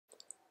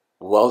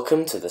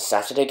Welcome to the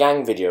Saturday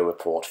Gang video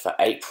report for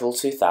April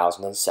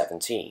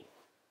 2017.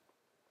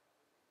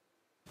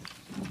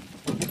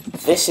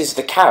 This is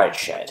the carriage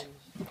shed.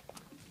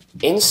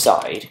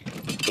 Inside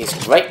is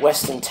Great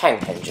Western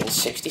Tank Engine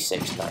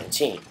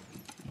 6619.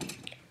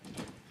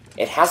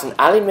 It has an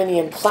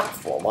aluminium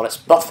platform on its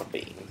buffer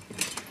beam,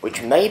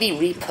 which may be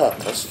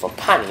repurposed for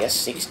Pannier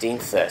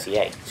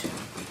 1638.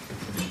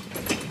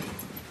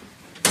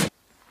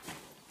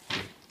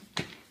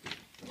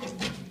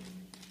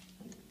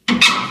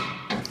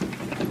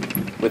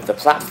 With the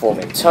platform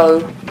in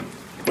tow,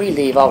 we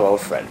leave our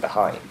old friend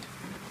behind.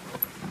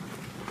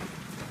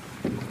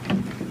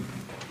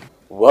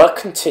 Work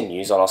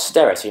continues on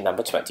austerity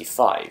number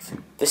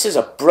 25. This is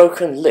a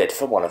broken lid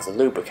for one of the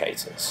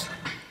lubricators.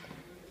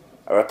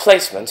 A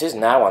replacement is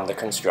now under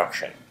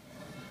construction.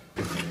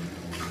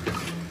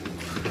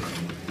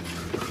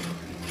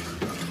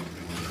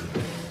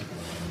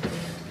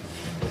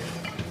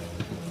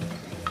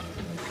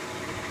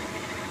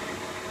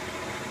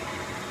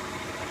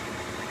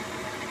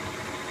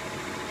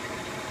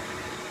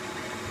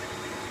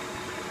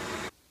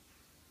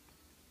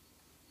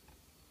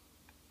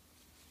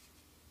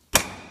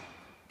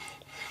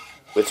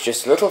 With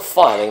just little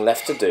filing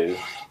left to do,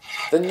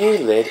 the new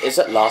lid is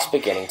at last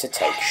beginning to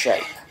take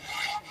shape.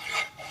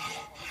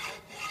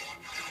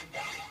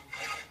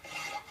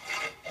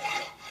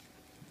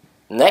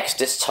 Next,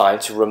 it's time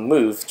to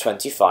remove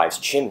 25's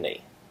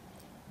chimney.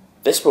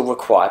 This will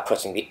require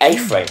putting the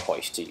A-frame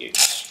hoist to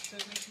use.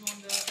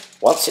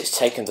 Once it's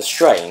taken the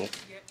strain,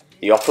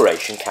 the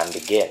operation can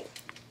begin.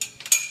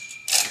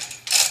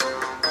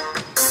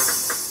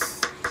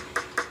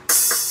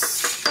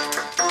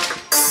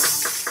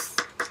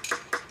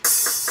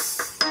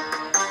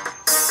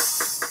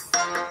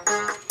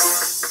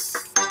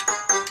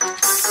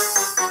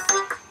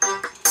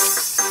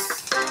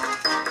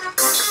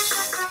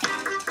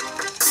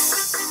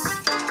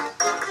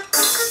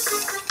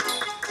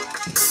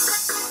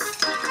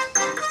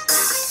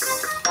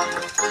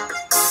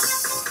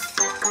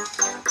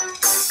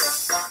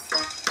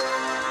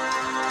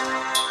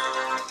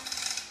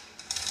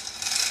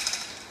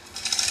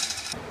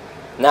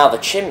 Now the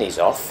chimney's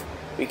off,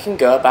 we can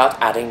go about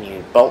adding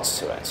new bolts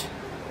to it.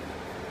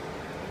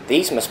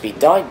 These must be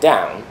died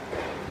down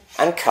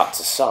and cut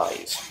to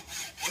size.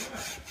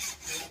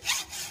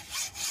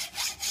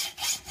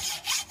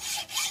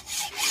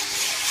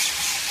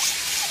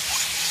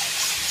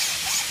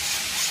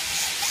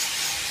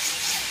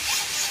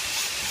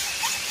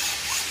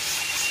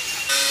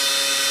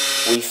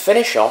 We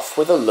finish off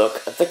with a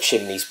look at the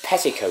chimney's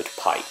petticoat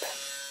pipe.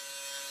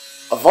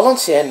 A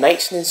volunteer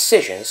makes an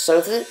incision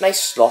so that it may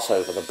slot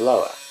over the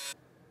blower.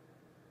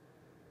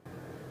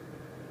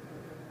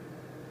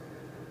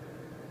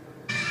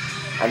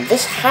 And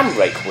this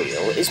handbrake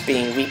wheel is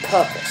being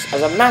repurposed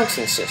as a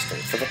mounting system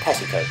for the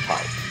petticoat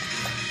pipe.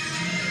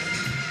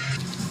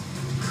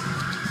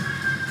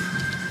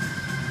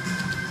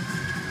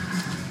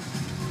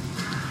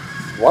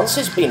 Once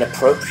it's been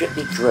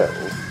appropriately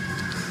drilled,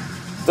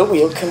 the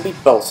wheel can be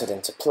bolted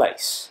into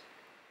place,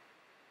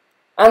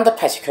 and the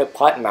petticoat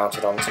pipe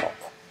mounted on top.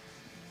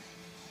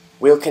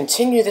 We'll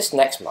continue this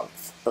next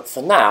month, but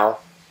for now,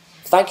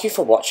 thank you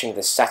for watching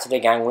this Saturday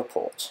Gang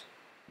report.